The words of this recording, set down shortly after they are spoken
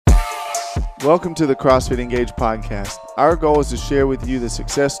Welcome to the CrossFit Engage podcast. Our goal is to share with you the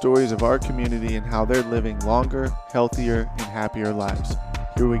success stories of our community and how they're living longer, healthier, and happier lives.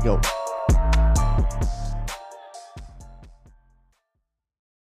 Here we go.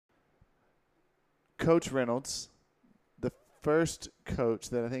 Coach Reynolds, the first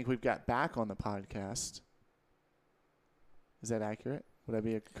coach that I think we've got back on the podcast. Is that accurate? Would I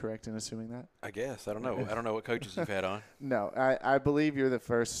be correct in assuming that? I guess. I don't know. I don't know what coaches you've had on. No, I believe you're the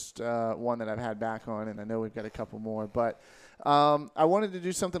first one that I've had back on, and I know we've got a couple more. But I wanted to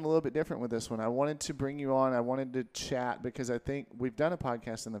do something a little bit different with this one. I wanted to bring you on. I wanted to chat because I think we've done a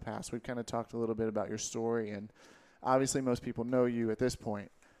podcast in the past. We've kind of talked a little bit about your story, and obviously most people know you at this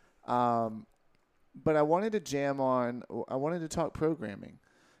point. But I wanted to I wanted to talk programming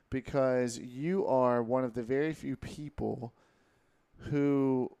because you are one of the very few people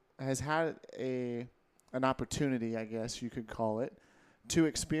who has had an opportunity, I guess you could call it, to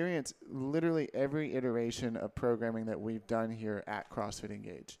experience literally every iteration of programming that we've done here at CrossFit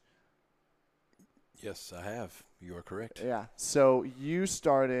Engage. Yes, I have. You are correct. Yeah. So you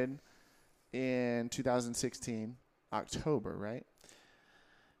started in 2016, October, right?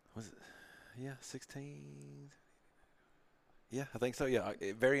 Was it? Yeah, 16. Yeah, I think so. Yeah,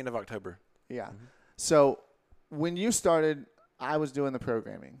 very end of October. Yeah. Mm-hmm. So when you started, I was doing the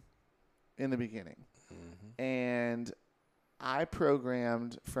programming in the beginning. Mm-hmm. And I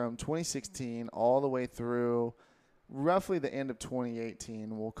programmed from 2016 all the way through roughly the end of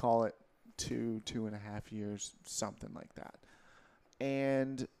 2018. We'll call it 2.5 years, something like that.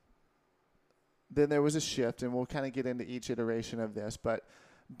 And then there was a shift, and we'll kind of get into each iteration of this. But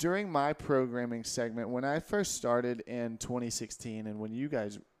during my programming segment, when I first started in 2016, and when you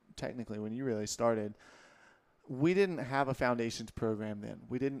guys, technically, when you really started, we didn't have a foundations program then.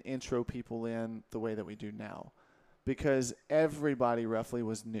 We didn't intro people in the way that we do now because everybody roughly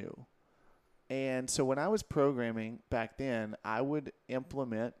was new. And so when I was programming back then, I would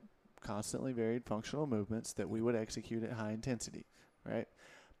implement constantly varied functional movements that we would execute at high intensity, right?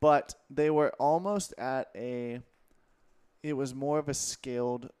 But they were almost it was more of a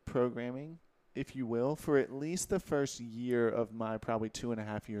scaled programming, if you will, for at least the first year of my probably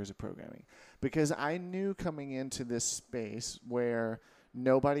 2.5 years of programming. Because I knew coming into this space where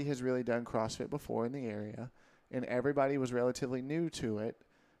nobody has really done CrossFit before in the area, and everybody was relatively new to it,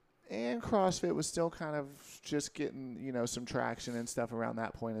 and CrossFit was still kind of just getting, some traction and stuff around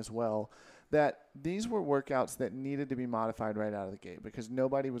that point as well, that these were workouts that needed to be modified right out of the gate because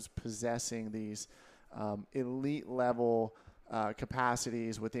nobody was possessing these elite level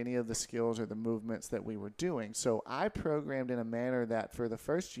capacities with any of the skills or the movements that we were doing. So I programmed in a manner that for the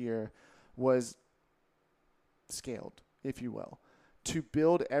first year was scaled, if you will, to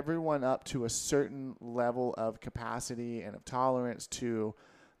build everyone up to a certain level of capacity and of tolerance to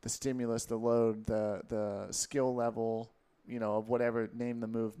the stimulus, the load, the skill level, of whatever, name the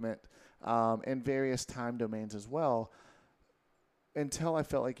movement, and various time domains as well, until I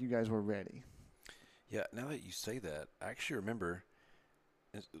felt like you guys were ready. Yeah, now that you say that, I actually remember,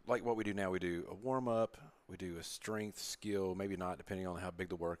 like what we do now, we do a warm-up, we do a strength, skill, maybe not, depending on how big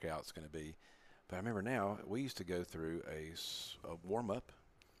the workout's going to be. But I remember now, we used to go through a warm-up,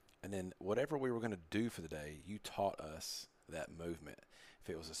 and then whatever we were going to do for the day, you taught us that movement. If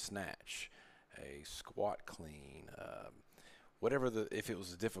it was a snatch, a squat clean, if it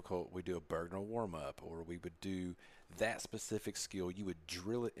was difficult, we'd do a Bergner warm-up, or we would do that specific skill. You would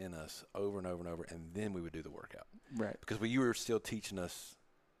drill it in us over and over and over, and then we would do the workout. Right. Because you were still teaching us,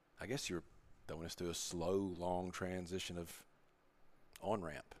 I guess you were throwing us through a slow, long transition of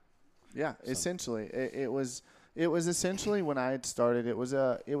on-ramp. Yeah, essentially. It was essentially when I had started, it was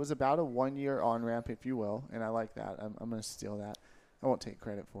about a 1 year on-ramp, if you will, and I like that. I'm going to steal that. I won't take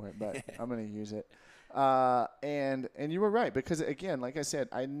credit for it, but I'm going to use it. And you were right, because again, like I said,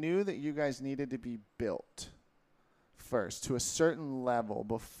 I knew that you guys needed to be built first to a certain level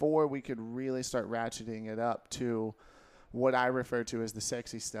before we could really start ratcheting it up to what I refer to as the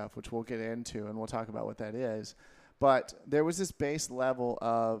sexy stuff, which we'll get into and we'll talk about what that is. But there was this base level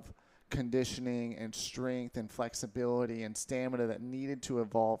of conditioning and strength and flexibility and stamina that needed to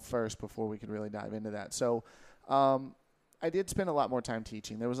evolve first before we could really dive into that. So I did spend a lot more time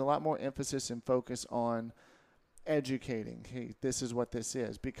teaching. There was a lot more emphasis and focus on educating. Hey, this is what this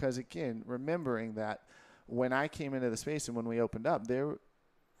is. Because, again, remembering that when I came into the space and when we opened up,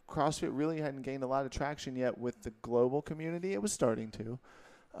 CrossFit really hadn't gained a lot of traction yet with the global community. It was starting to.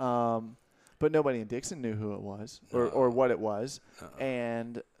 But nobody in Dixon knew who it was or what it was.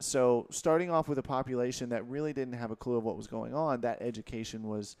 And so starting off with a population that really didn't have a clue of what was going on, that education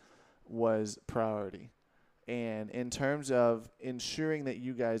was priority. And in terms of ensuring that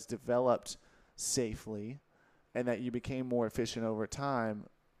you guys developed safely and that you became more efficient over time,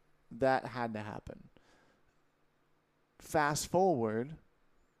 that had to happen. Fast forward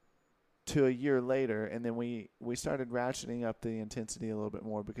to a year later, and then we started ratcheting up the intensity a little bit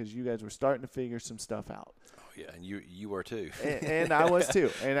more because you guys were starting to figure some stuff out. Oh yeah, and you were too. and I was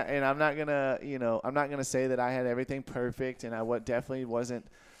too. And I'm not gonna say that I had everything perfect, and I definitely wasn't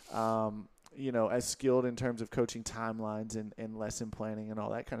as skilled in terms of coaching timelines and lesson planning and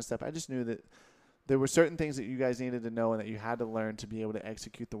all that kind of stuff. I just knew that there were certain things that you guys needed to know and that you had to learn to be able to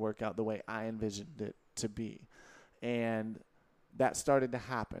execute the workout the way I envisioned it to be. And that started to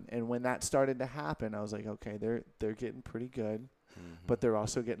happen. And when that started to happen, I was like, okay, they're getting pretty good, but they're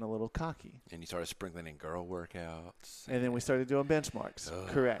also getting a little cocky. And you started sprinkling in girl workouts. And then we started doing benchmarks.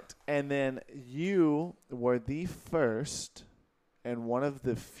 Correct. And then you were the first and one of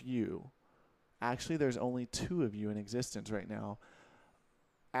the few. Actually, there's only 2 of you in existence right now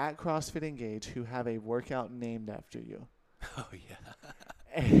at CrossFit Engage who have a workout named after you. Oh,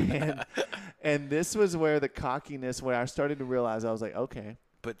 yeah. And this was where the cockiness, where I started to realize, I was like, okay.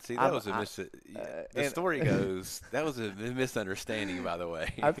 But see, that was the story goes, that was a misunderstanding, by the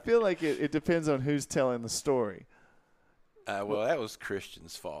way. I feel like it depends on who's telling the story. Well, that was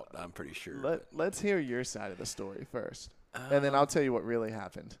Christian's fault, I'm pretty sure. Let's hear your side of the story first. And then I'll tell you what really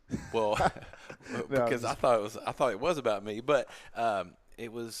happened. Well, because I thought it was about me, but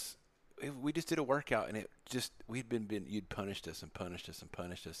we just did a workout, and you'd punished us,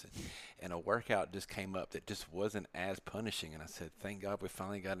 and a workout just came up that just wasn't as punishing, and I said, thank God we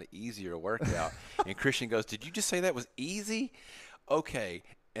finally got an easier workout. And Christian goes, did you just say that was easy? Okay.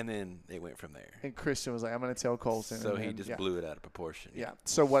 And then it went from there. And Christian was like, I'm going to tell Colton. So he just blew it out of proportion. Yeah.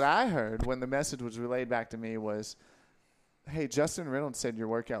 So what I heard when the message was relayed back to me was, hey, Justin Reynolds said your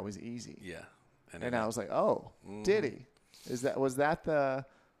workout was easy. Yeah. And I was like, oh, did he? Was that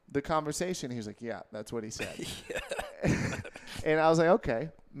the conversation? He was like, yeah, that's what he said. And I was like, okay,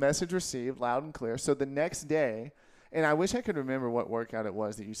 message received loud and clear. So the next day, and I wish I could remember what workout it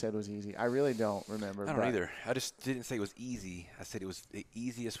was that you said was easy. I really don't remember. I don't either. I just didn't say it was easy. I said it was the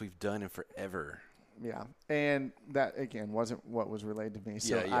easiest we've done in forever. Yeah. And that, again, wasn't what was relayed to me.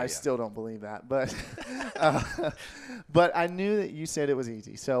 So I still don't believe that. But but I knew that you said it was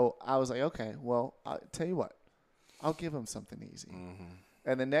easy. So I was like, okay, well, I'll tell you what. I'll give him something easy. Mm-hmm.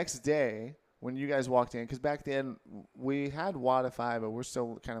 And the next day, when you guys walked in, because back then we had Wodify, but we're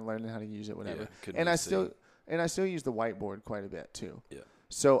still kind of learning how to use it, whatever. Yeah, and I still use the whiteboard quite a bit too. Yeah.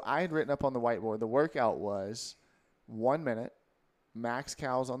 So I had written up on the whiteboard, the workout was 1 minute, max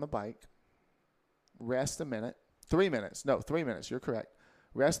cows on the bike, rest a minute, 3 minutes. No, 3 minutes. You're correct.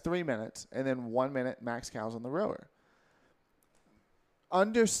 Rest 3 minutes, and then 1 minute max cows on the rower.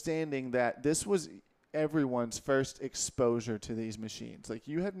 Understanding that this was everyone's first exposure to these machines. Like,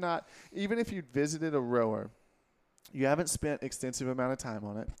 you had not, even if you'd visited a rower, you haven't spent extensive amount of time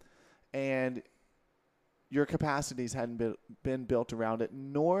on it, and your capacities hadn't been built around it,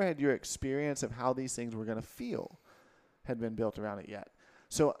 nor had your experience of how these things were going to feel had been built around it yet.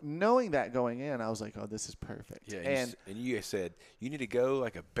 So knowing that going in, I was like, oh, this is perfect. Yeah, and you said, you need to go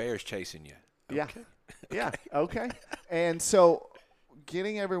like a bear's chasing you. Okay. Yeah. Yeah, okay. And so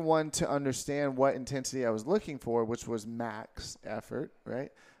getting everyone to understand what intensity I was looking for, which was max effort,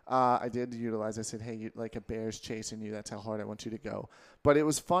 right? I did utilize, I said, hey, like a bear's chasing you. That's how hard I want you to go. But it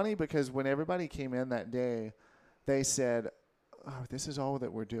was funny because when everybody came in that day, they said, oh, this is all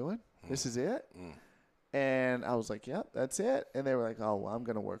that we're doing? This is it? And I was like, yep, that's it. And they were like, oh, well, I'm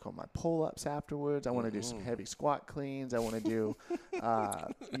going to work on my pull-ups afterwards. I want to do some heavy squat cleans. I want to do,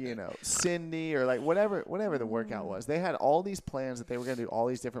 Cindy or like whatever the workout was. They had all these plans that they were going to do all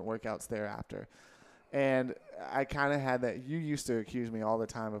these different workouts thereafter. And I kind of had that. You used to accuse me all the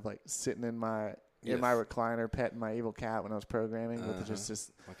time of like sitting in my recliner petting my evil cat when I was programming with just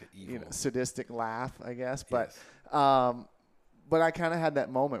this like sadistic laugh, I guess. But But I kind of had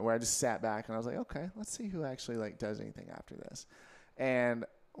that moment where I just sat back and I was like, okay, let's see who actually like does anything after this. And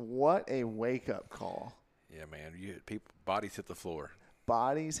what a wake up call. Yeah, man. Bodies hit the floor.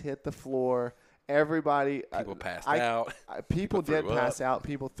 Bodies hit the floor. Everybody. People passed out. People did pass out.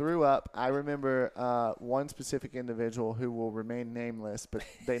 People threw up. I remember one specific individual who will remain nameless, but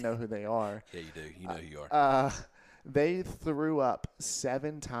they know who they are. Yeah, you do. You know who you are. They threw up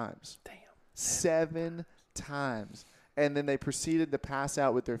 7 times. Damn. 7 times. And then they proceeded to pass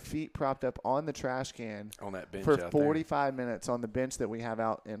out with their feet propped up on the trash can on that bench for 45 minutes on the bench that we have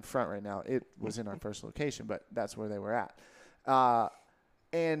out in front right now. It was in our first location, but that's where they were at.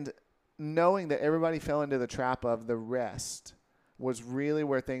 And knowing that everybody fell into the trap of the rest was really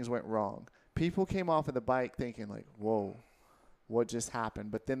where things went wrong. People came off of the bike thinking like, whoa, what just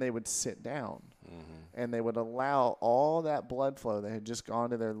happened. But then they would sit down Mm-hmm. and they would allow all that blood flow that had just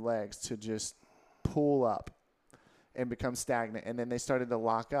gone to their legs to just pool up and become stagnant. And then they started to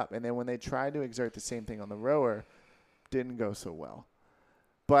lock up. And then when they tried to exert the same thing on the rower, didn't go so well.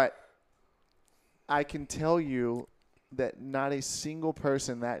 But I can tell you that not a single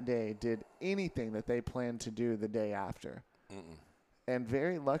person that day did anything that they planned to do the day after. Mm-mm. And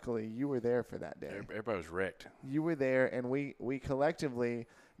very luckily, you were there for that day. Everybody was wrecked. You were there, and we collectively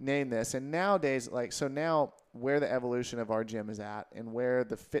named this. And nowadays, so now where the evolution of our gym is at and where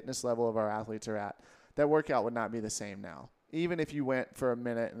the fitness level of our athletes are at, that workout would not be the same now. Even if you went for a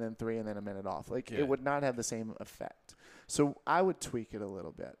minute and then 3 and then a minute off. It would not have the same effect. So I would tweak it a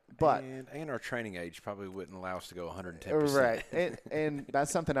little bit. But and our training age probably wouldn't allow us to go 110%. Right. And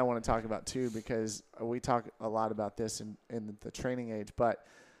that's something I want to talk about too, because we talk a lot about this in the training age. But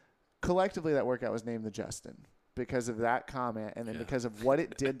collectively, that workout was named the Justin because of that comment and then because of what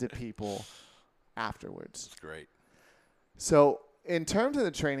it did to people afterwards. It's great. So in terms of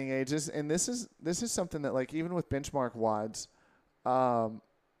the training ages, and this is something that, like, even with benchmark WODs,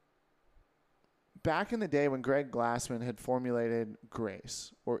 back in the day when Greg Glassman had formulated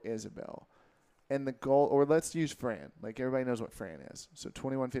Grace or Isabel, and the goal, or let's use Fran. Like, everybody knows what Fran is. So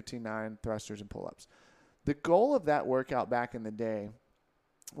 21, 15, 9 thrusters and pull-ups. The goal of that workout back in the day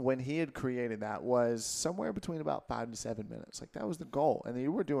when he had created that was somewhere between about 5 to 7 minutes. Like, that was the goal. And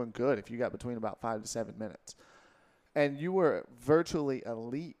you were doing good if you got between about 5 to 7 minutes. And you were virtually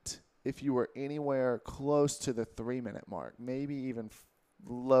elite if you were anywhere close to the 3-minute mark, maybe even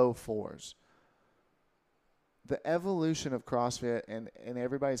low 4s. The evolution of CrossFit and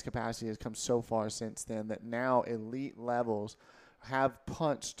everybody's capacity has come so far since then that now elite levels have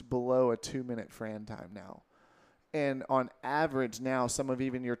punched below a 2-minute Fran time now. And on average now, some of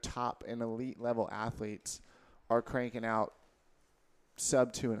even your top and elite level athletes are cranking out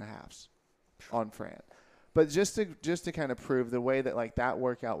sub 2.5s on Fran. But just to kind of prove the way that, like, that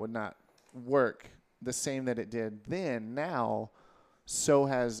workout would not work the same that it did then, now so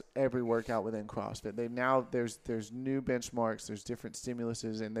has every workout within CrossFit. There's new benchmarks, there's different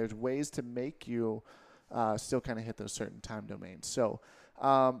stimuluses, and there's ways to make you still kind of hit those certain time domains. So,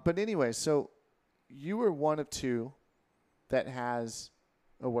 but anyway, so you were one of two that has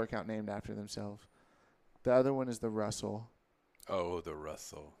a workout named after themselves. The other one is the Russell. Oh, the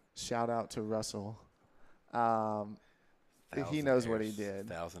Russell. Shout out to Russell. He knows what he did.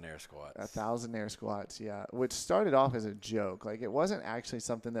 1,000 air squats. 1,000 air squats, yeah. Which started off as a joke. Like, it wasn't actually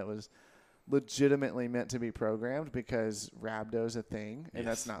something that was legitimately meant to be programmed because rhabdo's a thing, and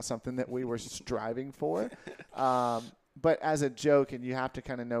that's not something that we were striving for. But as a joke, and you have to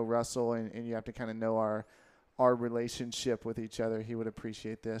kind of know Russell, and you have to kind of know our relationship with each other. He would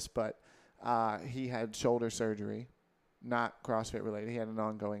appreciate this, but he had shoulder surgery. Not CrossFit related. He had an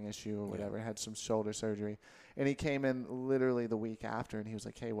ongoing issue or whatever. Had some shoulder surgery. And he came in literally the week after, and he was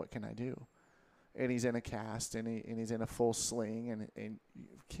like, hey, what can I do? And he's in a cast, and he's in a full sling, and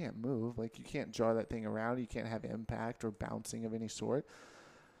you can't move. Like, you can't draw that thing around. You can't have impact or bouncing of any sort.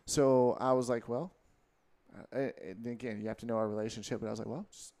 So I was like, well, and again, you have to know our relationship. But I was like, well,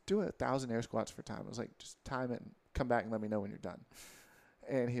 just do 1,000 air squats for time. I was like, just time it and come back and let me know when you're done.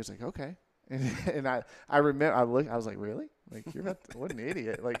 And he was like, okay. And I remember I was like, really? Like, you're about to, what an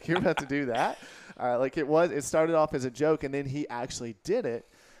idiot. Like, you're about to do that? It started off as a joke, and then he actually did it.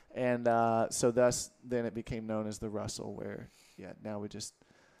 And so thus then it became known as the Russell, where, now we just.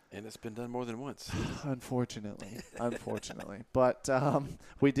 And it's been done more than once. Unfortunately. But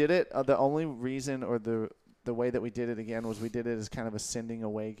we did it. The only reason or the way that we did it again was we did it as kind of a sending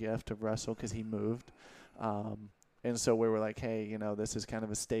away gift of Russell because he moved. And so we were like, hey, this is kind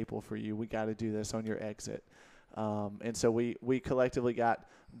of a staple for you. We got to do this on your exit. And so we collectively got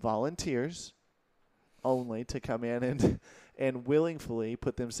volunteers only to come in and willingly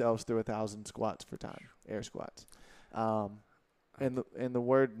put themselves through 1,000 squats for time, air squats. And the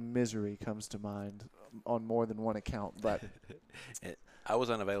word misery comes to mind on more than one account. But I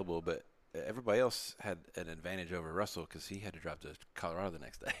was unavailable, but everybody else had an advantage over Russell because he had to drive to Colorado the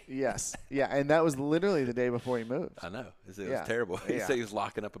next day. Yes. Yeah, and that was literally the day before he moved. I know. It was terrible. He said he was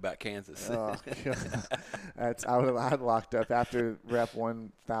locking up about Kansas. Oh, God. I had locked up after rep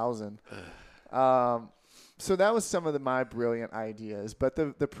 1,000. So that was some of my brilliant ideas. But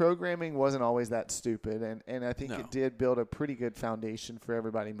the programming wasn't always that stupid, and I think it did build a pretty good foundation for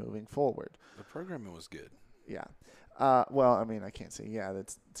everybody moving forward. The programming was good. Yeah. Well, I mean, I can't say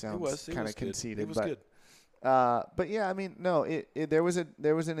that sounds kind of conceited. It was good. But yeah, I mean, no, there was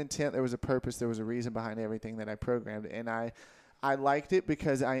an intent, there was a purpose, there was a reason behind everything that I programmed, and I liked it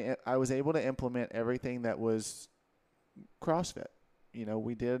because I was able to implement everything that was CrossFit.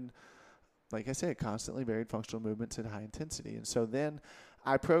 We did, like I said, constantly varied functional movements at high intensity. And so then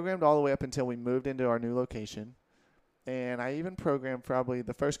I programmed all the way up until we moved into our new location. And I even programmed probably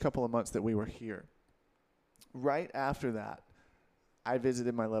the first couple of months that we were here. Right after that, I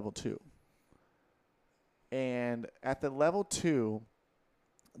visited my level 2. And at the level 2,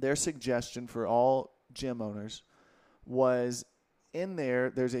 their suggestion for all gym owners was in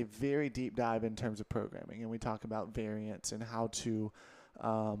there's a very deep dive in terms of programming. And we talk about variance and how to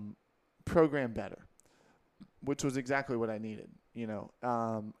program better, which was exactly what I needed,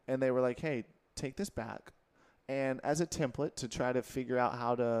 and they were like, hey, take this back. And as a template to try to figure out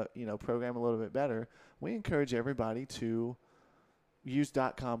how to, program a little bit better, we encourage everybody to use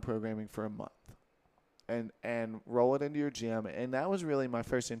 .com programming for a month and roll it into your gym. And that was really my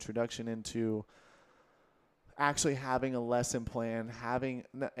first introduction into actually having a lesson plan,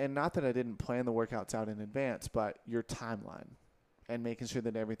 and not that I didn't plan the workouts out in advance, but your timeline and making sure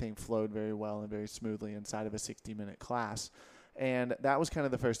that everything flowed very well and very smoothly inside of a 60-minute class. And that was kind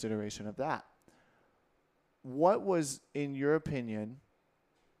of the first iteration of that. What was, in your opinion,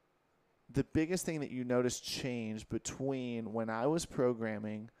 the biggest thing that you noticed change between when I was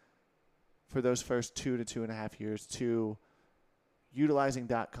programming for those first 2 to 2.5 years to utilizing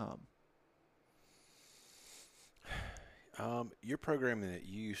 .com? Your programming that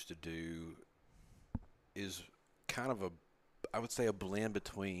you used to do is kind of I would say a blend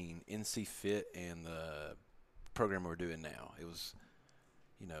between NC Fit and the program we're doing now. It was,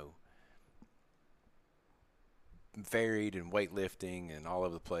 varied and weightlifting and all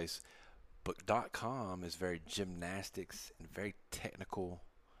over the place. But .com is very gymnastics and very technical,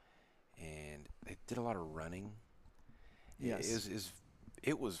 and they did a lot of running. Yes.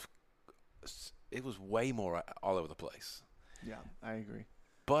 It was way more all over the place. Yeah, I agree.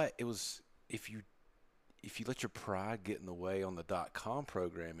 But it was, if you let your pride get in the way on the .com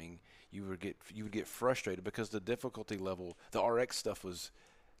programming, you would get frustrated because the difficulty level, the RX stuff was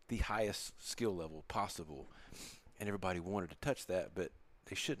the highest skill level possible, and everybody wanted to touch that, but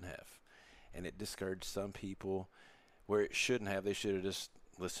they shouldn't have, and it discouraged some people where it shouldn't have. They should have just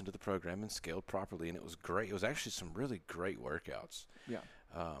listened to the program and scaled properly, and it was great. It was actually some really great workouts. Yeah.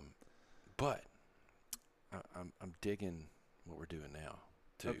 But I'm digging what we're doing now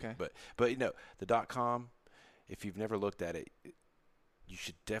too. Okay. But the .com, if you've never looked at it, you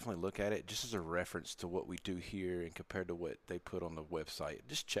should definitely look at it just as a reference to what we do here and compared to what they put on the website.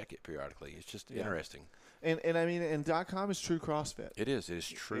 Just check it periodically. It's just interesting. And I mean, and .com is true CrossFit. It is. It is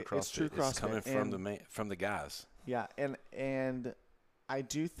true CrossFit. It's true CrossFit. It's coming from the guys. Yeah, and I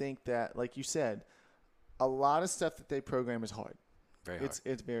do think that, like you said, a lot of stuff that they program is hard. Very hard.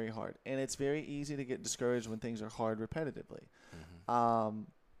 It's very hard, and it's very easy to get discouraged when things are hard repetitively,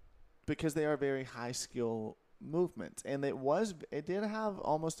 because they are very high skill movements, and it did have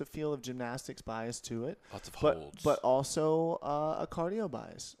almost a feel of gymnastics bias to it. Lots of holds, but also a cardio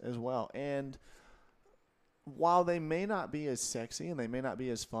bias as well. And while they may not be as sexy and they may not be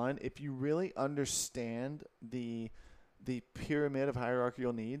as fun, if you really understand the pyramid of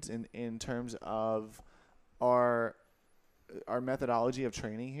hierarchical needs in terms of our methodology of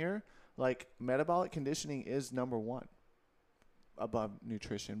training here, like metabolic conditioning is number one above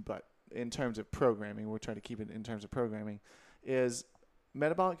nutrition, but in terms of programming, we're trying to keep it in terms of programming, is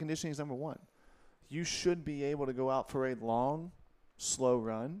metabolic conditioning is number one. You should be able to go out for a long, slow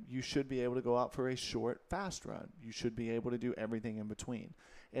run. You should be able to go out for a short, fast run. You should be able to do everything in between.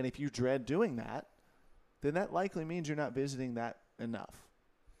 And if you dread doing that, then that likely means you're not visiting that enough.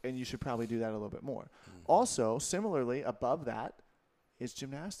 And you should probably do that a little bit more. Mm-hmm. Also, similarly, above that is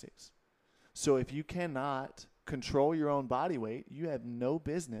gymnastics. So if you cannot control your own body weight, you have no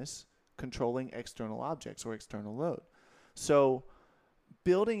business controlling external objects or external load. So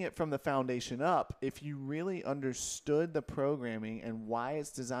building it from the foundation up, if you really understood the programming and why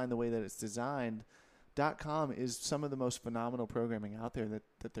it's designed the way that it's designed, .com is some of the most phenomenal programming out there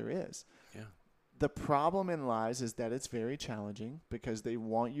that there is. Yeah. The problem lies is that it's very challenging because they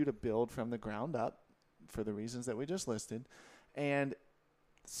want you to build from the ground up for the reasons that we just listed. And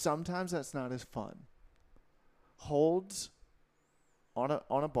sometimes that's not as fun. Holds on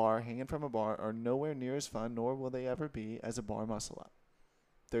a bar, hanging from a bar, are nowhere near as fun, nor will they ever be, as a bar muscle up.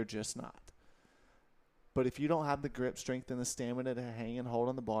 They're just not. But if you don't have the grip strength and the stamina to hang and hold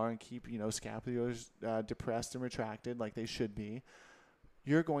on the bar and keep, scapulars depressed and retracted like they should be,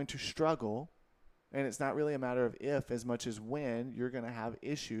 you're going to struggle. And it's not really a matter of if as much as when you're going to have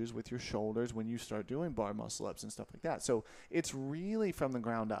issues with your shoulders when you start doing bar muscle ups and stuff like that. So it's really from the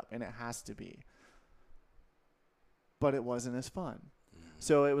ground up, and it has to be. But it wasn't as fun.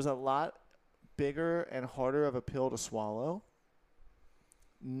 So it was a lot bigger and harder of a pill to swallow,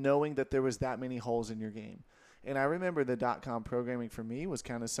 knowing that there was that many holes in your game. And I remember the .com programming for me was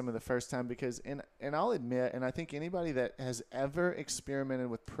kind of some of the first time because, and I'll admit, and I think anybody that has ever experimented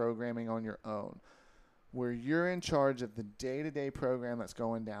with programming on your own, where you're in charge of the day-to-day program that's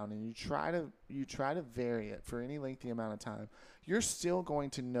going down and you try to vary it for any lengthy amount of time, you're still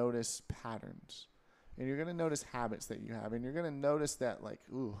going to notice patterns. And you're going to notice habits that you have. And you're going to notice that, like,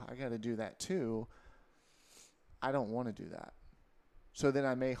 ooh, I got to do that too. I don't want to do that. So then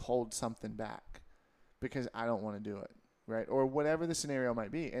I may hold something back because I don't want to do it, right? Or whatever the scenario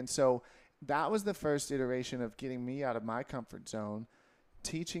might be. And so that was the first iteration of getting me out of my comfort zone,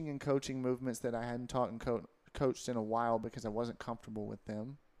 teaching and coaching movements that I hadn't taught and coached in a while because I wasn't comfortable with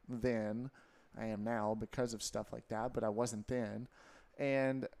them then. I am now because of stuff like that, but I wasn't then.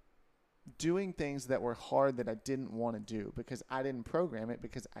 And doing things that were hard that I didn't want to do because I didn't program it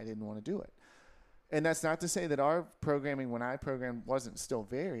because I didn't want to do it. And that's not to say that our programming when I programmed wasn't still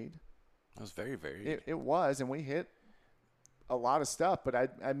varied. It was very varied. It was, and we hit a lot of stuff, but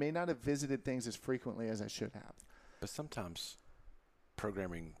I may not have visited things as frequently as I should have. But sometimes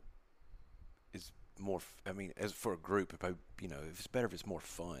programming is more, as for a group, if it's better if it's more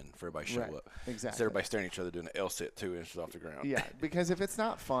fun for everybody to show up. Exactly. Instead of everybody staring at each other doing an L sit 2 inches off the ground. Yeah, because if it's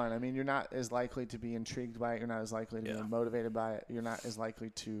not fun, you're not as likely to be intrigued by it. You're not as likely to be motivated by it. You're not as likely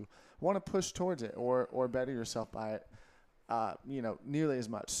to want to push towards it or better yourself by it, nearly as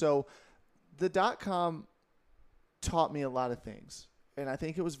much. So the .com taught me a lot of things, and I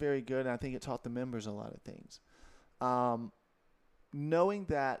think it was very good, and I think it taught the members a lot of things. Knowing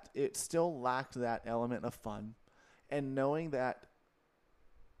that it still lacked that element of fun, and knowing that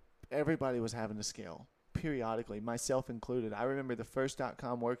everybody was having to scale periodically, myself included. I remember the first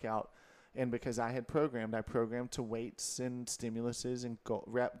 .com workout, and because I programmed to weights and stimuluses and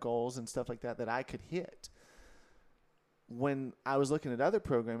rep goals and stuff like that I could hit. When I was looking at other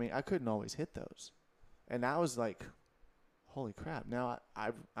programming, I couldn't always hit those. And I was like, holy crap. Now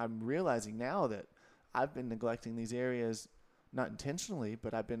I'm realizing now that I've been neglecting these areas, not intentionally,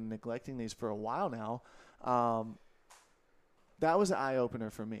 but I've been neglecting these for a while now. That was an eye-opener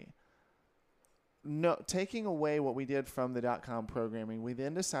for me. No, taking away what we did from the .com programming, we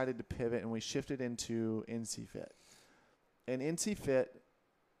then decided to pivot and we shifted into NCFit. And NCFit,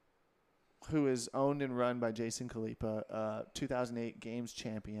 who is owned and run by Jason Khalipa, 2008 Games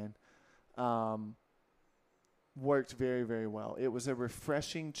champion, worked very, very well. It was a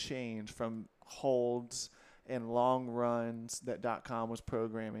refreshing change from holds and long runs that .com was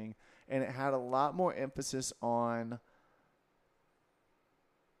programming, and it had a lot more emphasis on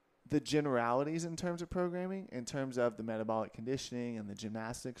the generalities in terms of programming, in terms of the metabolic conditioning and the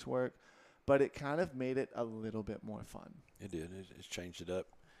gymnastics work, but it kind of made it a little bit more fun. It did. It changed it up.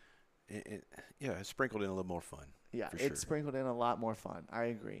 It sprinkled in a little more fun. Yeah, it sprinkled in a lot more fun. I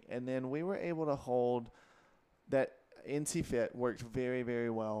agree. And then we were able to hold that. NCFit worked very, very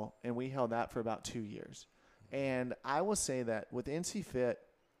well, and we held that for about 2 years. And I will say that with NCFit,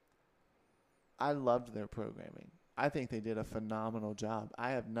 I loved their programming. I think they did a phenomenal job.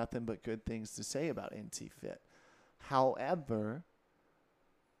 I have nothing but good things to say about NCFit. However,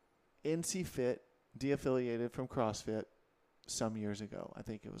 NCFit de-affiliated from CrossFit some years ago. I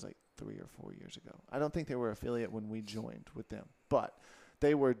think it was like 3 or 4 years ago. I don't think they were affiliate when we joined with them, but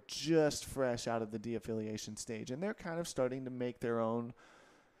they were just fresh out of the de-affiliation stage, and they're kind of starting to make their own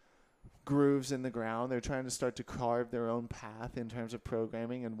grooves in the ground. They're trying to start to carve their own path in terms of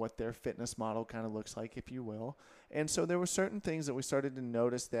programming and what their fitness model kind of looks like, if you will. And so there were certain things that we started to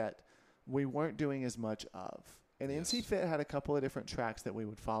notice that we weren't doing as much of. And NCFit had a couple of different tracks that we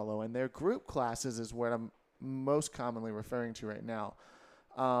would follow, and their group classes is what I'm most commonly referring to right now.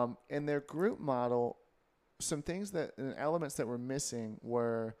 In their group model, some things and elements that were missing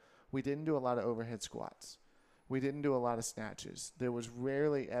were we didn't do a lot of overhead squats. We didn't do a lot of snatches. There was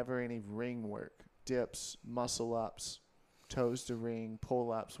rarely ever any ring work, dips, muscle ups, toes to ring,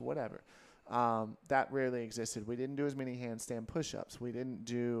 pull ups, whatever. That rarely existed. We didn't do as many handstand push-ups. We didn't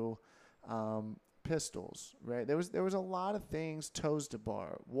do pistols, right? There was a lot of things, toes to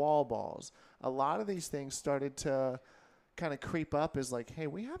bar, wall balls. A lot of these things started to kind of creep up as like, hey,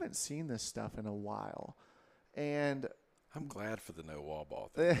 we haven't seen this stuff in a while. And I'm glad for the no wall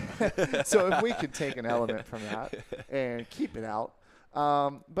ball thing. So if we could take an element from that and keep it out.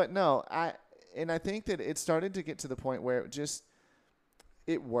 But no, I think that it started to get to the point where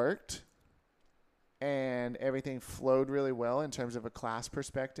it worked and everything flowed really well in terms of a class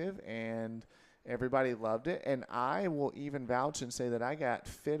perspective, and everybody loved it. And I will even vouch and say that I got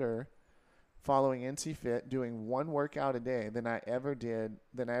fitter following NCFit, doing one workout a day than I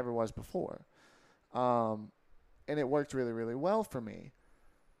ever was before. And it worked really, really well for me.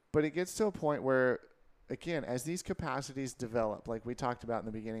 But it gets to a point where, again, as these capacities develop, like we talked about in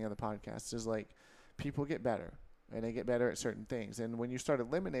the beginning of the podcast, is like people get better and they get better at certain things. And when you start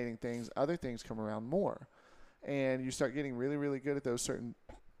eliminating things, other things come around more. And you start getting really, really good at those certain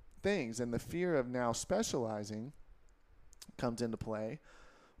things. And the fear of now specializing comes into play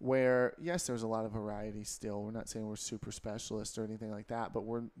where, yes, there's a lot of variety still. We're not saying we're super specialists or anything like that, but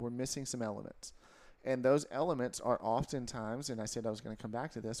we're missing some elements. And those elements are oftentimes, and I said I was going to come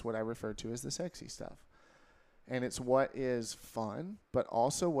back to this, what I refer to as the sexy stuff. And it's what is fun, but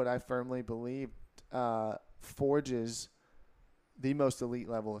also what I firmly believe forges the most elite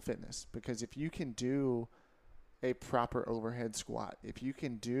level of fitness. Because if you can do a proper overhead squat, if you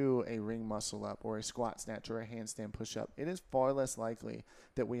can do a ring muscle up or a squat snatch or a handstand push up, it is far less likely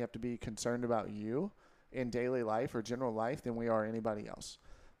that we have to be concerned about you in daily life or general life than we are anybody else.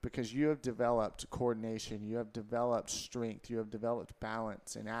 Because you have developed coordination, you have developed strength, you have developed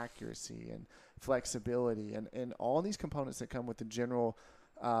balance and accuracy and flexibility and all these components that come with the general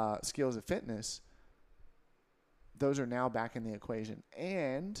skills of fitness. Those are now back in the equation.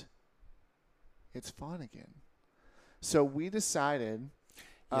 And it's fun again. So we decided,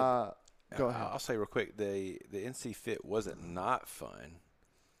 go ahead. I'll say real quick, the NC Fit wasn't not fun,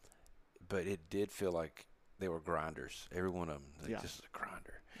 but it did feel like they were grinders. Every one of them, just a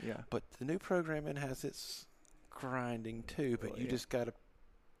grinder. Yeah. But the new programming has its grinding too, but you just got to,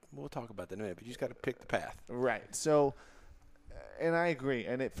 we'll talk about that in a minute, but you just got to pick the path. Right. So, and I agree.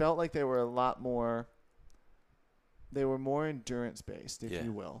 And it felt like they were a lot more, they were more endurance based, if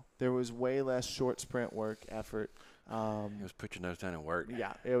you will. There was way less short sprint work effort. It was put your nose down and work.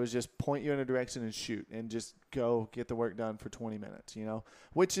 Yeah. It was just point you in a direction and shoot and just go get the work done for 20 minutes,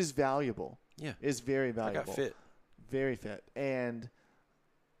 which is valuable. Yeah. Is very valuable. I got fit. Very fit. And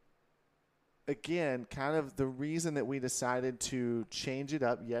again, kind of the reason that we decided to change it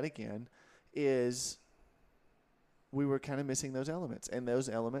up yet again is we were kind of missing those elements. And those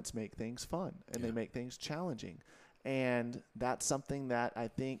elements make things fun. And they make things challenging. And that's something that I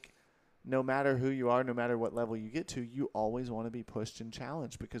think no matter who you are, no matter what level you get to, you always want to be pushed and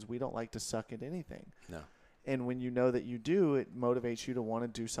challenged because we don't like to suck at anything. No. And when you know that you do, it motivates you to want to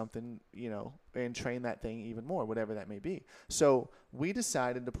do something, and train that thing even more, whatever that may be. So we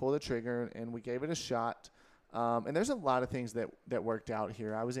decided to pull the trigger and we gave it a shot. And there's a lot of things that worked out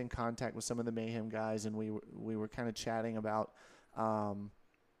here. I was in contact with some of the Mayhem guys and we were kind of chatting about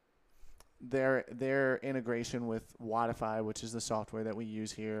their integration with Wodify, which is the software that we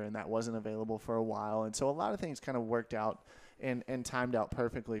use here, and that wasn't available for a while. And so a lot of things kind of worked out and timed out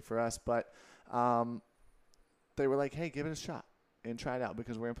perfectly for us. But they were like, hey, give it a shot and try it out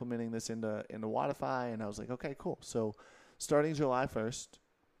because we're implementing this into Wodify. And I was like, okay, cool. So starting July 1st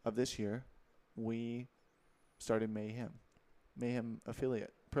of this year, we started Mayhem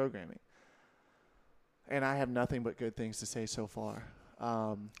affiliate programming. And I have nothing but good things to say so far.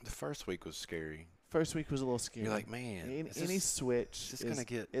 The first week was scary. First week was a little scary. You're like, man, any switch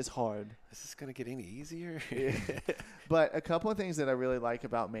is hard. Is this going to get any easier? But a couple of things that I really like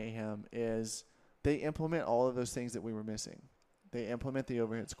about Mayhem is they implement all of those things that we were missing. They implement the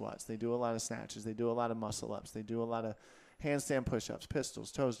overhead squats. They do a lot of snatches. They do a lot of muscle ups. They do a lot of handstand push-ups,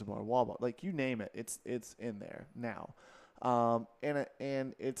 pistols, toes to bar, wall ball. Like you name it, it's in there now. And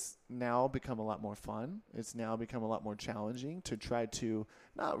it's now become a lot more fun. It's now become a lot more challenging to try to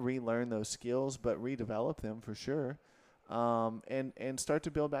not relearn those skills, but redevelop them for sure. And start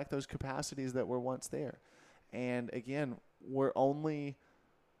to build back those capacities that were once there. And again, we're only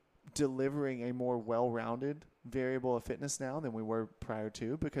delivering a more well-rounded variable of fitness now than we were prior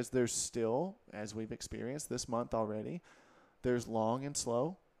to, because there's still, as we've experienced this month already, there's long and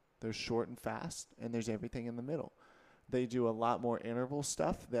slow, there's short and fast, and there's everything in the middle. They do a lot more interval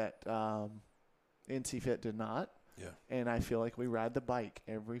stuff that NC Fit did not. Yeah. And I feel like we ride the bike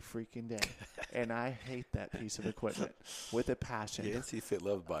every freaking day. And I hate that piece of equipment with a passion. Yeah, NC Fit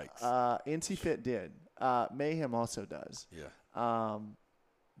loves bikes. NC Fit did. Mayhem also does. Yeah.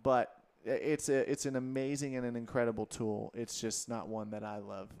 But it's an amazing and an incredible tool. It's just not one that I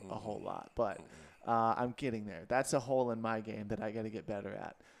love a whole lot. But I'm getting there. That's a hole in my game that I got to get better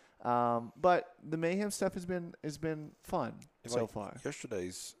at. But the Mayhem stuff has been fun so far.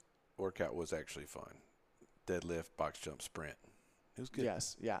 Yesterday's workout was actually fun. Deadlift, box jump, sprint. It was good.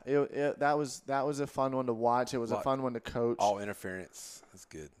 Yes, yeah. That was a fun one to watch. It was a fun one to coach. All interference. That's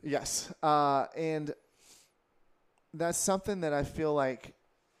good. Yes, and that's something that I feel like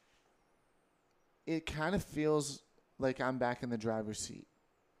it kind of feels like I'm back in the driver's seat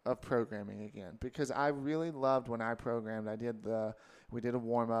of programming again, because I really loved when I programmed. We did a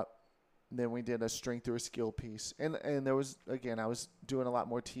warm up Then we did a strength or a skill piece. And there was, again, I was doing a lot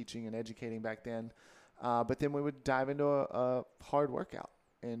more teaching and educating back then. But then we would dive into a hard workout.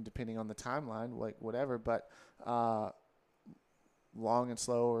 And depending on the timeline, like whatever, but long and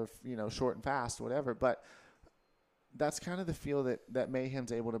slow or, short and fast, whatever. But that's kind of the feel that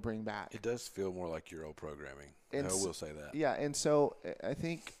Mayhem's able to bring back. It does feel more like your old programming. And I will say that. Yeah, and so I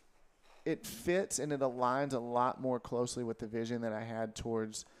think it fits and it aligns a lot more closely with the vision that I had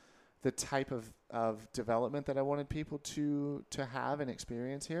towards the type of development that I wanted people to have and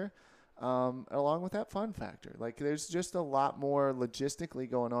experience here, along with that fun factor. Like there's just a lot more logistically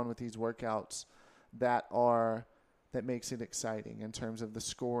going on with these workouts that makes it exciting in terms of the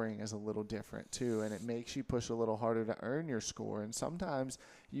scoring is a little different too. And it makes you push a little harder to earn your score. And sometimes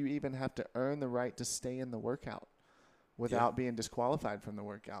you even have to earn the right to stay in the workout without being disqualified from the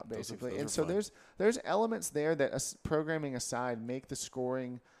workout, basically. Those and are so fun. there's elements there that, programming aside, make the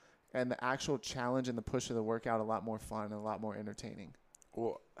scoring and the actual challenge and the push of the workout a lot more fun and a lot more entertaining.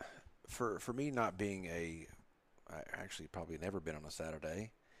 Well, for me not being I actually probably never been on a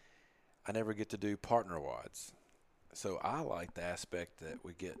Saturday, I never get to do partner WODs. So I like the aspect that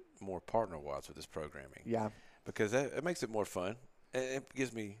we get more partner WODs with this programming. Yeah. Because it makes it more fun. It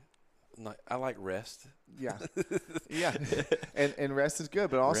gives me I like rest. Yeah. Yeah. And rest is good,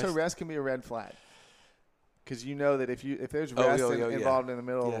 but also rest can be a red flag. Because you know that if there's rest involved in the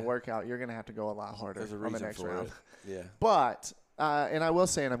middle of a workout, you're going to have to go a lot harder on the next round. Yeah. But, and I will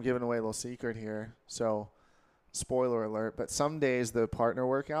say, and I'm giving away a little secret here, so spoiler alert, but some days the partner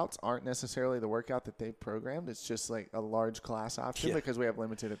workouts aren't necessarily the workout that they've programmed. It's just like a large class option because we have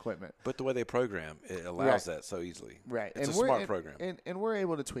limited equipment. But the way they program, it allows that so easily. Right. It's a smart program. And we're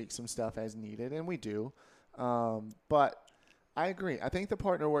able to tweak some stuff as needed, and we do. But I agree. I think the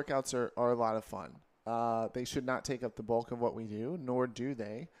partner workouts are a lot of fun. They should not take up the bulk of what we do, nor do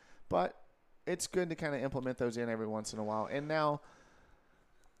they. But it's good to kind of implement those in every once in a while. And now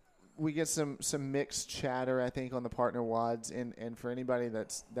we get some mixed chatter, I think, on the partner WODs. And for anybody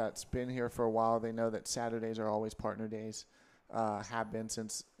that's been here for a while, they know that Saturdays are always partner days, have been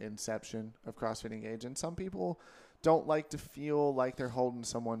since inception of CrossFit Engage. And some people don't like to feel like they're holding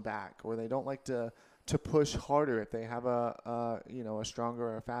someone back, or they don't like to push harder if they have a stronger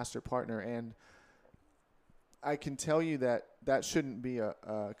or a faster partner. And I can tell you that shouldn't be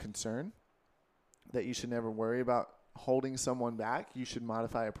a concern, that you should never worry about holding someone back. You should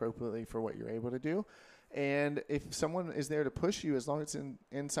modify appropriately for what you're able to do. And if someone is there to push you, as long as it's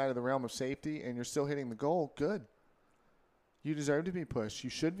inside of the realm of safety and you're still hitting the goal, good. You deserve to be pushed. You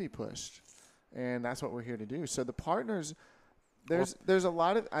should be pushed. And that's what we're here to do. So the partners, there's a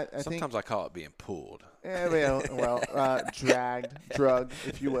lot of, I think. Sometimes I call it being pulled. Dragged, drugged,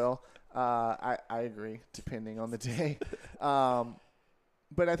 if you will. I agree, depending on the day.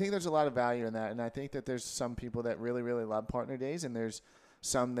 But I think there's a lot of value in that. And I think that there's some people that really, really love partner days. And there's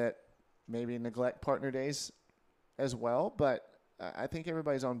some that maybe neglect partner days as well. But I think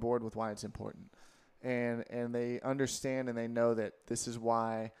everybody's on board with why it's important. And they understand and they know that this is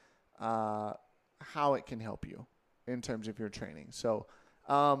why, how it can help you in terms of your training. So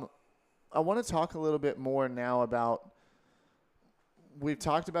I want to talk a little bit more now about, we've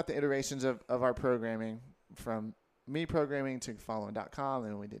talked about the iterations of our programming, from me programming to following.com,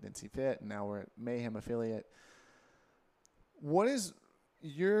 and we did NC Fit, and now we're at Mayhem affiliate.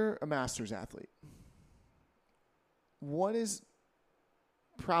 You're a master's athlete. What has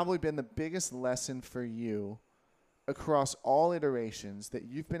probably been the biggest lesson for you across all iterations that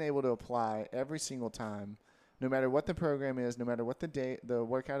you've been able to apply every single time, no matter what the program is, no matter what the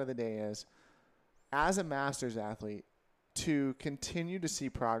workout of the day is, as a master's athlete, to continue to see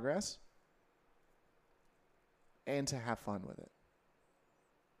progress and to have fun with it?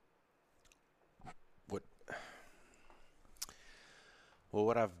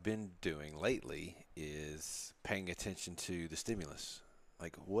 What I've been doing lately is paying attention to the stimulus.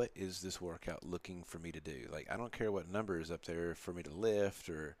 Like, what is this workout looking for me to do? Like, I don't care what number is up there for me to lift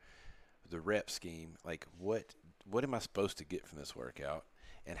or the rep scheme. Like, what am I supposed to get from this workout,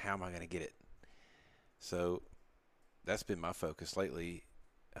 and how am I going to get it? So that's been my focus lately,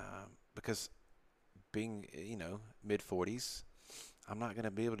 because being, mid-40s, I'm not going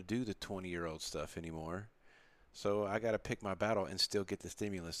to be able to do the 20-year-old stuff anymore. So I got to pick my battle and still get the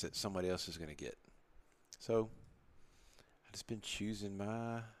stimulus that somebody else is going to get. So I've just been choosing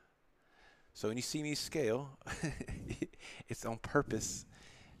so when you see me scale, it's on purpose.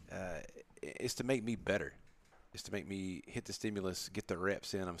 It's to make me better. It's to make me hit the stimulus, get the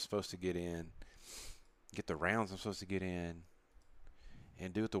reps in I'm supposed to get in, get the rounds I'm supposed to get in,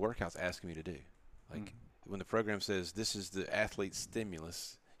 and do what the workout's asking me to do. Like when the program says this is the athlete's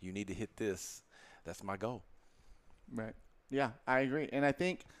stimulus, you need to hit this. That's my goal. Right. Yeah, I agree. And I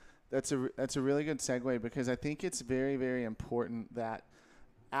think that's a really good segue, because I think it's very, very important that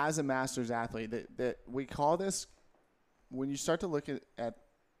as a master's athlete that we call this, when you start to look at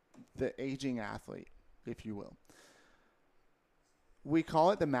the aging athlete, if you will, we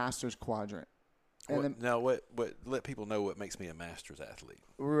call it the master's quadrant. And what let people know what makes me a master's athlete.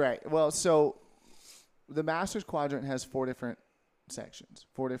 Right. Well, so the master's quadrant has 4 different sections,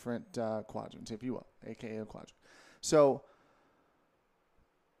 4 different quadrants, if you will, aka a quadrant. So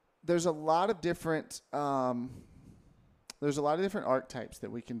there's a lot of different archetypes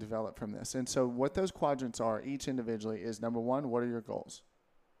that we can develop from this. And so what those quadrants are, each individually, is number 1, what are your goals?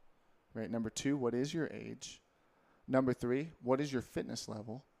 Right. Number 2, what is your age? Number 3, what is your fitness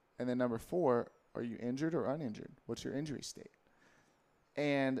level? And then number 4, are you injured or uninjured? What's your injury state?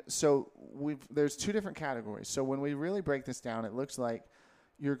 And so there's 2 different categories. So when we really break this down, it looks like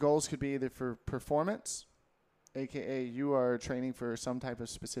your goals could be either for performance, aka you are training for some type of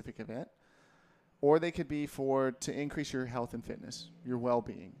specific event, or they could be to increase your health and fitness, your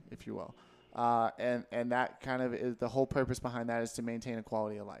well-being, if you will. And that kind of is the whole purpose behind that, is to maintain a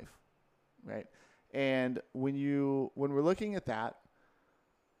quality of life, right? And when we're looking at that,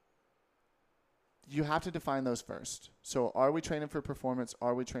 you have to define those first. So are we training for performance?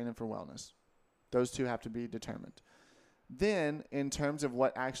 Are we training for wellness? Those 2 have to be determined. Then, in terms of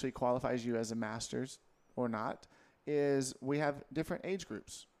what actually qualifies you as a master's or not, is we have different age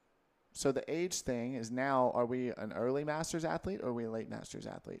groups. So the age thing is now, are we an early master's athlete or are we a late master's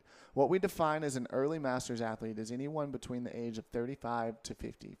athlete? What we define as an early master's athlete is anyone between the age of 35 to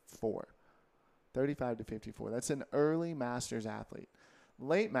 54. 35 to 54. That's an early master's athlete.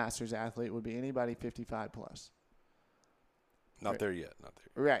 Late master's athlete would be anybody 55 plus. Not there yet.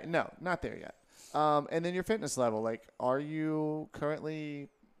 Right. No, not there yet. And then your fitness level, like, are you currently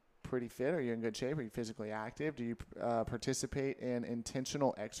pretty fit? Are you in good shape? Are you physically active? Do you participate in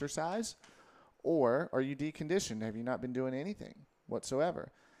intentional exercise? Or are you deconditioned? Have you not been doing anything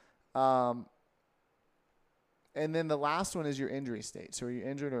whatsoever? And then the last one is your injury state. So are you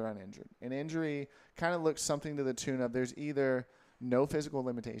injured or uninjured? An injury kind of looks something to the tune of, there's either no physical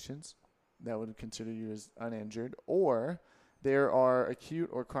limitations that would consider you as uninjured, or there are acute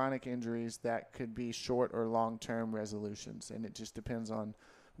or chronic injuries that could be short or long-term resolutions, and it just depends on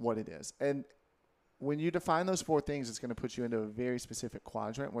what it is. And when you define those 4 things, it's going to put you into a very specific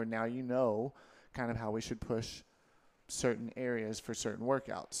quadrant where now you know kind of how we should push certain areas for certain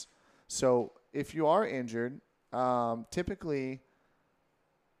workouts. So if you are injured, typically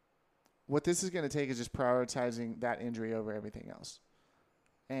what this is going to take is just prioritizing that injury over everything else.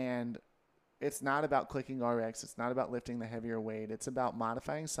 And it's not about clicking RX. It's not about lifting the heavier weight. It's about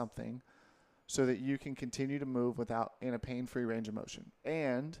modifying something so that you can continue to move in a pain-free range of motion,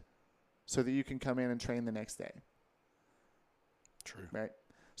 and so that you can come in and train the next day. True. Right?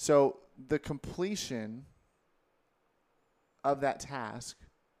 So the completion of that task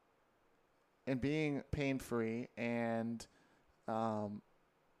and being pain-free and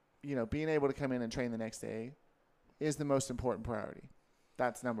being able to come in and train the next day is the most important priority.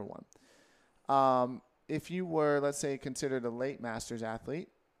 That's number 1. If you were, let's say, considered a late master's athlete,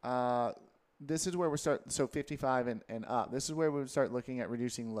 this is where we start. So 55 and up, this is where we would start looking at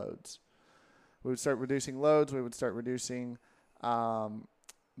reducing loads. We would start reducing loads. We would start reducing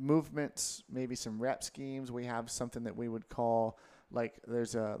movements, maybe some rep schemes. We have something that we would call,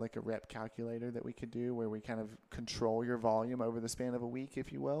 there's a rep calculator that we could do where we kind of control your volume over the span of a week,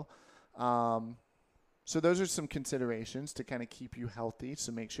 if you will. So those are some considerations to kind of keep you healthy,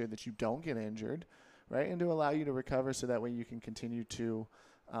 to make sure that you don't get injured, right? And to allow you to recover so that way you can continue to,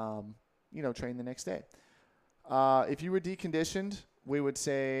 train the next day. If you were deconditioned, we would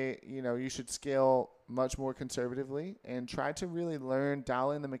say, you should scale much more conservatively and try to really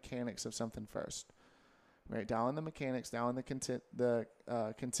dial in the mechanics of something first. Right, dial in the mechanics, dial in the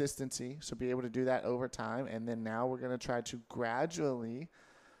consistency, so be able to do that over time. And then now we're going to try to gradually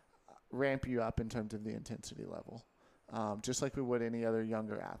ramp you up in terms of the intensity level, just like we would any other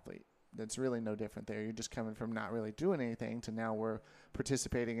younger athlete. That's really no different there. You're just coming from not really doing anything to now we're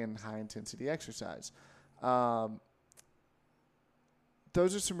participating in high-intensity exercise. Those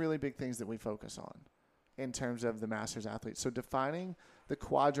are some really big things that we focus on in terms of the master's athlete. So defining the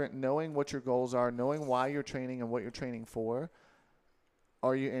quadrant, knowing what your goals are, knowing why you're training and what you're training for.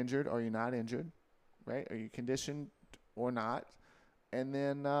 Are you injured? Are you not injured? Right? Are you conditioned or not? And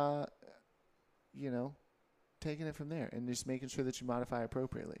then, taking it from there and just making sure that you modify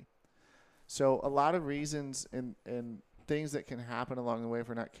appropriately. So a lot of reasons and things that can happen along the way if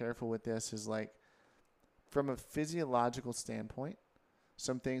we're not careful with this is, like, from a physiological standpoint.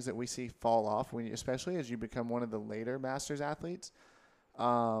 some things that we see fall off when especially as you become one of the later masters athletes.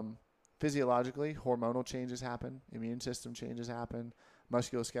 Physiologically, hormonal changes happen, immune system changes happen,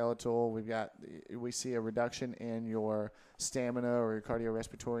 musculoskeletal. We see a reduction in your stamina or your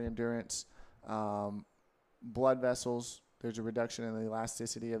cardiorespiratory endurance. Blood vessels, there's a reduction in the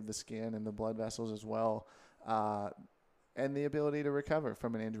elasticity of the skin and the blood vessels as well. And the ability to recover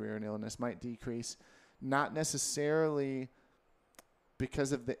from an injury or an illness might decrease, not necessarily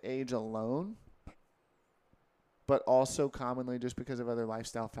because of the age alone, but also commonly just because of other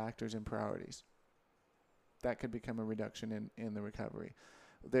lifestyle factors and priorities. That could become a reduction in the recovery.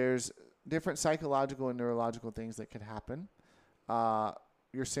 There's different psychological and neurological things that could happen.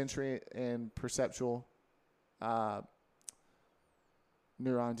 Your sensory and perceptual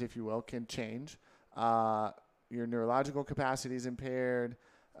neurons, if you will, can change. Your neurological capacity is impaired.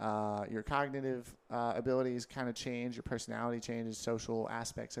 Your cognitive abilities kind of change. Your personality changes. Social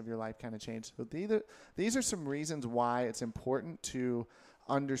aspects of your life kind of change. So these are some reasons why it's important to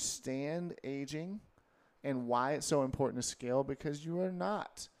understand aging and why it's so important to scale, because you are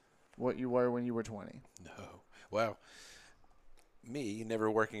not what you were when you were 20. No. Well, me never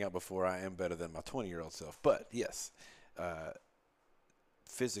working out before, I am better than my 20-year-old self. But yes,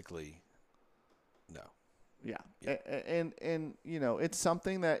 physically, no. Yeah. And you know, it's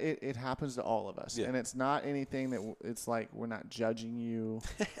something that it happens to all of us. Yeah. And it's not anything that it's like we're not judging you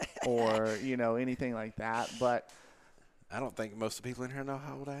or, you know, anything like that. But I don't think most of the people in here know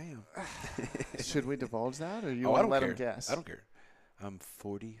how old I am. should we divulge that, or you I want to don't let care. them guess? I don't care. I'm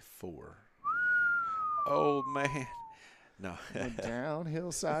 44. Old man. No. The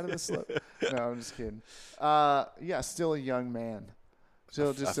downhill side of the slope. No, I'm just kidding. Yeah, still a young man.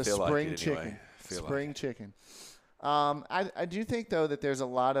 Still just a feel like spring it chicken. anyway. Spring chicken. I do think though that there's a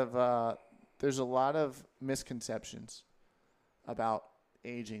lot of misconceptions about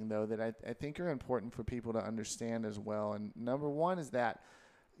aging though that I think are important for people to understand as well. And number one is that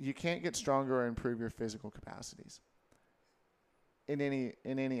you can't get stronger or improve your physical capacities in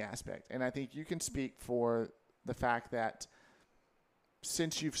any aspect. And I think you can speak for the fact that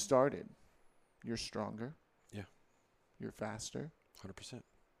since you've started, you're stronger. Yeah. You're faster. 100%.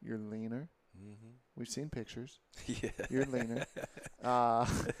 You're leaner. Mm-hmm. We've seen pictures. Yeah. You're leaner.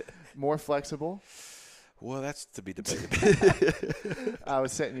 More flexible. Well, that's to be debated. I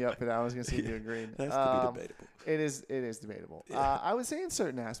was setting you up for that. I was going to see if you agreed. That's to be debatable. It is debatable. Yeah. I would say in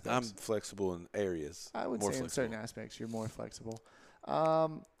certain I'm aspects. flexible in areas. I would more say in flexible. certain aspects you're more flexible.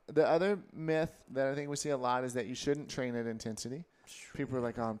 The other myth that I think we see a lot is that you shouldn't train at intensity. People are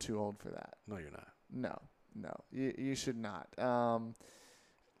like, "Oh, I'm too old for that." No, you're not. No, you should not.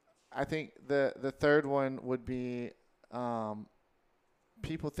 I think the third one would be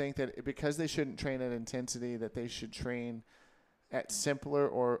people think that because they shouldn't train at intensity, that they should train at simpler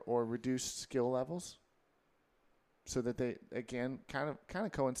or reduced skill levels, so that they, again, kind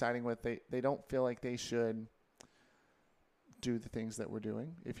of coinciding with they don't feel like they should do the things that we're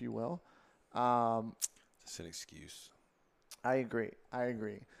doing, if you will. It's an excuse. I agree.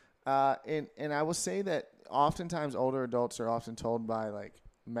 And I will say that oftentimes older adults are often told by like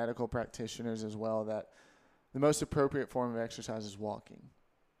medical practitioners as well that the most appropriate form of exercise is walking.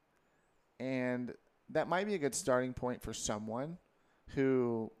 And that might be a good starting point for someone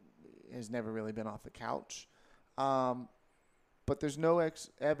who has never really been off the couch. But there's no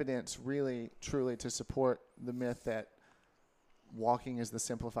evidence really truly to support the myth that walking is the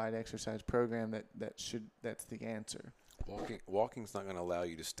simplified exercise program that's the answer. Walking's not going to allow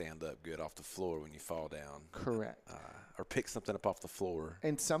you to stand up good off the floor when you fall down. Correct. Or pick something up off the floor.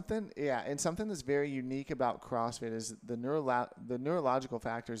 And something that's very unique about CrossFit is the neurological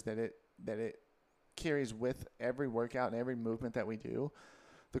factors that it carries with every workout and every movement that we do.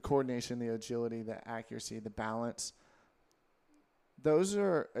 The coordination, the agility, the accuracy, the balance. Those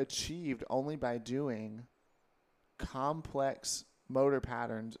are achieved only by doing complex motor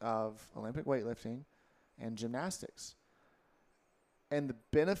patterns of Olympic weightlifting and gymnastics. And the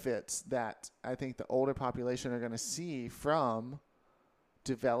benefits that I think the older population are going to see from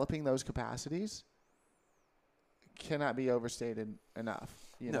developing those capacities cannot be overstated enough.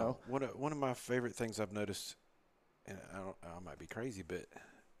 You know, one of my favorite things I've noticed, and I might be crazy, but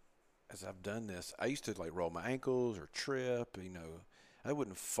as I've done this, I used to like roll my ankles or trip. You know, I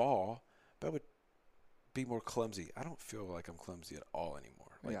wouldn't fall, but I would be more clumsy. I don't feel like I'm clumsy at all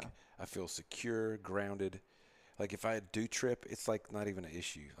anymore. Like I feel secure, grounded. Like if I do trip, it's like not even an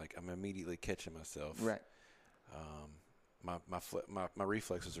issue. Like I'm immediately catching myself. Right. My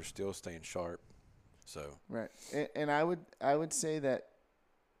reflexes are still staying sharp. So. Right. And I would say that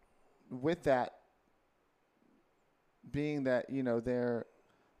with that being that, you know,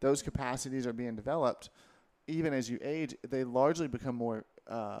 those capacities are being developed, even as you age, they largely become more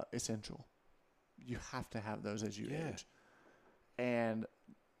essential. You have to have those as you age. And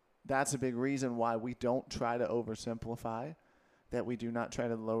that's a big reason why we don't try to oversimplify, that we do not try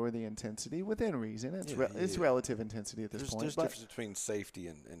to lower the intensity within reason. It's relative intensity at this point. There's a difference between safety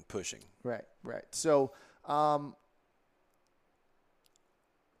and pushing. Right. So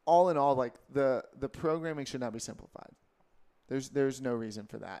all in all, like the programming should not be simplified. There's no reason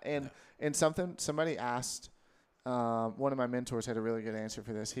for that. And somebody asked, one of my mentors had a really good answer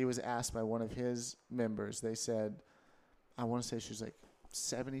for this. He was asked by one of his members. They said, I want to say she was like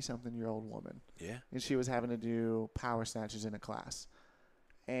 70-something-year-old woman. Yeah. And she was having to do power snatches in a class.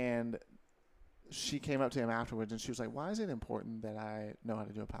 And she came up to him afterwards and she was like, why is it important that I know how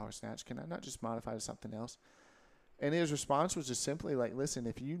to do a power snatch? Can I not just modify to something else? And his response was just simply like, listen,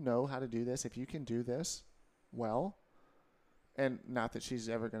 if you know how to do this, if you can do this well, and not that she's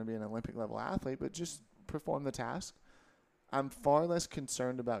ever going to be an Olympic level athlete, but just perform the task, I'm far less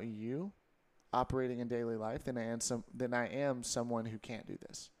concerned about you operating in daily life than I am someone who can't do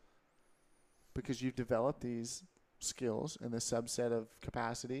this. Because you've developed these skills and this subset of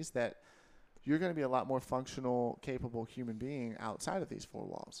capacities that you're going to be a lot more functional, capable human being outside of these four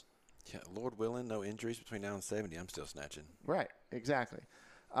walls. Yeah, Lord willing, no injuries between now and 70. I'm still snatching. Right, exactly.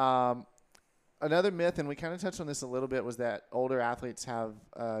 Another myth, and we kind of touched on this a little bit, was that older athletes have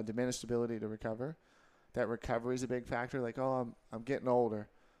diminished ability to recover. That recovery is a big factor. Like, oh, I'm getting older,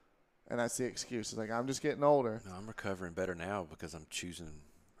 and that's the excuse. It's like, I'm just getting older. No, I'm recovering better now because I'm choosing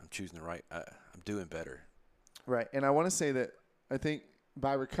the right. I'm doing better. Right, and I want to say that I think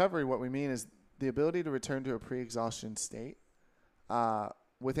by recovery, what we mean is the ability to return to a pre-exhaustion state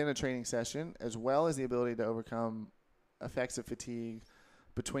within a training session, as well as the ability to overcome effects of fatigue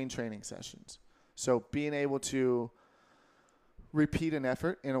between training sessions. So being able to repeat an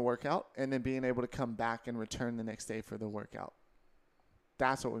effort in a workout and then being able to come back and return the next day for the workout.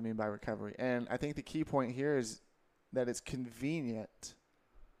 That's what we mean by recovery. And I think the key point here is that it's convenient.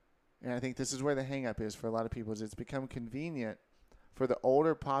 And I think this is where the hang up is for a lot of people, is it's become convenient for the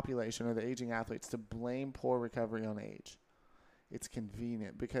older population or the aging athletes to blame poor recovery on age. It's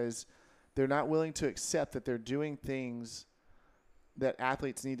convenient because they're not willing to accept that they're doing things that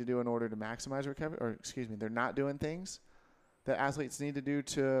athletes need to do in order to maximize recovery, they're not doing things that athletes need to do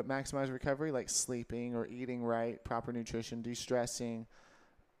to maximize recovery, like sleeping or eating right, proper nutrition, de-stressing,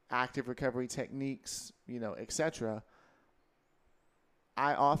 active recovery techniques, etc.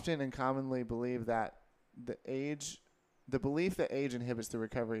 I often and commonly believe that the belief that age inhibits the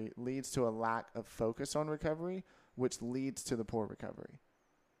recovery leads to a lack of focus on recovery, which leads to the poor recovery.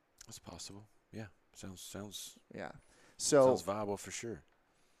 That's possible. Yeah. Sounds yeah. So sounds viable for sure.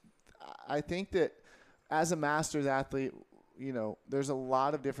 I think that as a masters athlete, there's a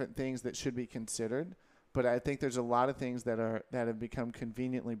lot of different things that should be considered, but I think there's a lot of things that have become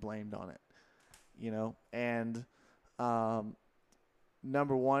conveniently blamed on it. And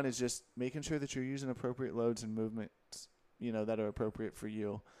number one is just making sure that you're using appropriate loads and movements, that are appropriate for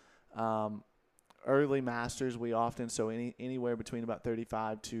you. Early masters, we often, anywhere between about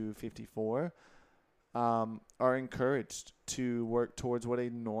 35 to 54, are encouraged to work towards what a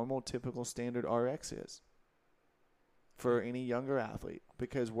normal, typical standard RX is for any younger athlete,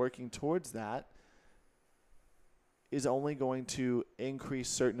 because working towards that is only going to increase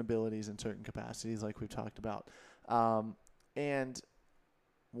certain abilities and certain capacities like we've talked about. And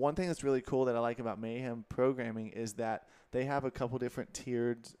one thing that's really cool that I like about Mayhem programming is that they have a couple different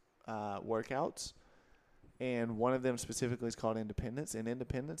tiered workouts. And one of them specifically is called Independence. And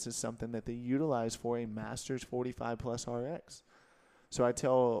Independence is something that they utilize for a Masters 45 plus RX. So I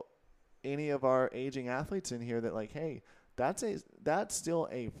tell any of our aging athletes in here that, like, hey, that's still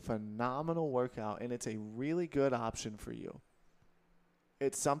a phenomenal workout, and it's a really good option for you.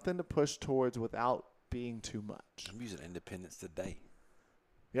 It's something to push towards without being too much. I'm using Independence today.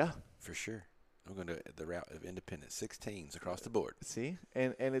 Yeah. For sure. I'm going to the route of Independence, 16s across the board. See?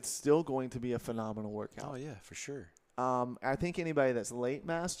 And it's still going to be a phenomenal workout. Oh, yeah, for sure. I think anybody that's late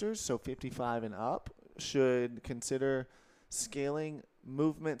masters, so 55 and up, should consider scaling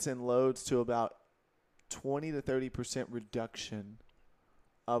movements and loads to about 20 to 30% reduction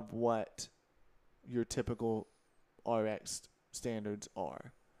of what your typical RX standards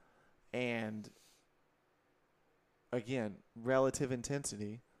are. And again, relative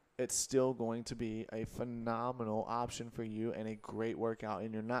intensity, it's still going to be a phenomenal option for you and a great workout,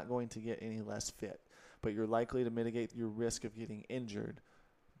 and you're not going to get any less fit, but you're likely to mitigate your risk of getting injured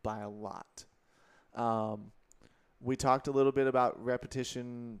by a lot. We talked a little bit about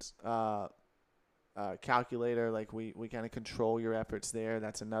repetitions calculator. Like we kind of control your efforts there.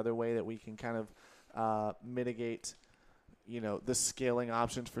 That's another way that we can kind of mitigate, the scaling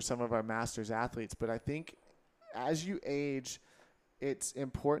options for some of our masters athletes. But I think as you age, it's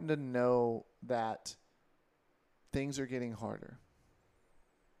important to know that things are getting harder.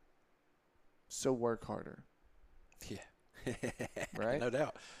 So work harder. Yeah. Right? No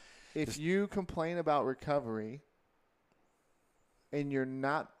doubt. If you complain about recovery and you're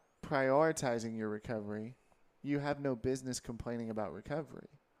not prioritizing your recovery, you have no business complaining about recovery.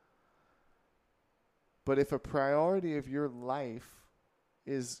 But if a priority of your life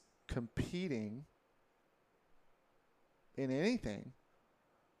is competing in anything,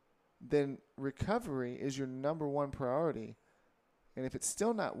 then recovery is your number one priority. And if it's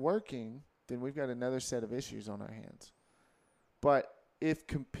still not working, then we've got another set of issues on our hands. But if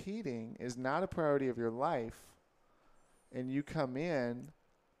competing is not a priority of your life and you come in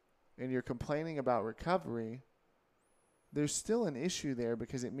and you're complaining about recovery, there's still an issue there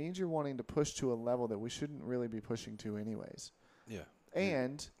because it means you're wanting to push to a level that we shouldn't really be pushing to anyways. Yeah.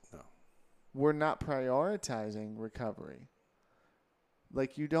 And No. we're not prioritizing recovery.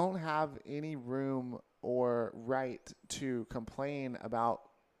 Like, you don't have any room or right to complain about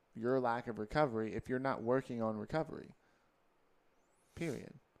your lack of recovery if you're not working on recovery.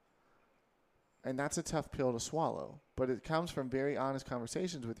 Period. And that's a tough pill to swallow. But it comes from very honest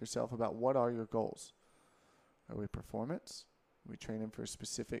conversations with yourself about what are your goals. Are we performance? Are we training for a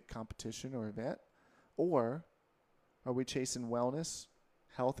specific competition or event? Or are we chasing wellness,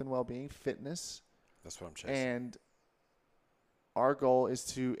 health and well-being, fitness? That's what I'm chasing. And our goal is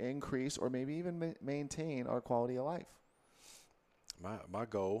to increase or maybe even maintain our quality of life. My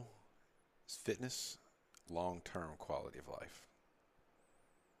goal is fitness, long-term quality of life.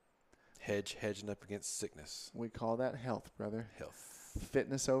 Hedging up against sickness. We call that health, brother. Health.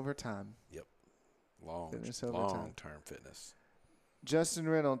 Fitness over time. Yep. Fitness over time. Long-term fitness. Justin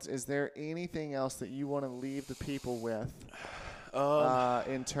Reynolds, is there anything else that you want to leave the people with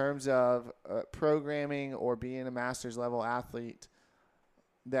in terms of programming or being a master's level athlete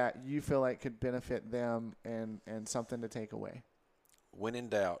that you feel like could benefit them and something to take away? When in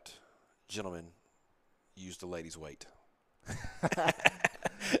doubt, gentlemen, use the ladies' weight.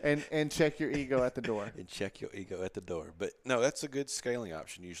 and check your ego at the door. And check your ego at the door. But no, that's a good scaling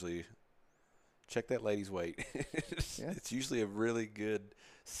option. Usually, check that lady's weight. It's usually a really good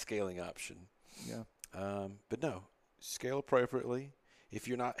scaling option. Yeah. But no, scale appropriately. If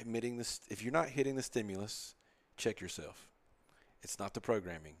you're not hitting the stimulus, check yourself. It's not the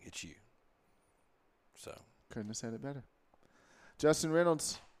programming; it's you. So couldn't have said it better. Justin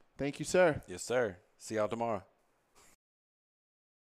Reynolds, thank you, sir. Yes, sir. See y'all tomorrow.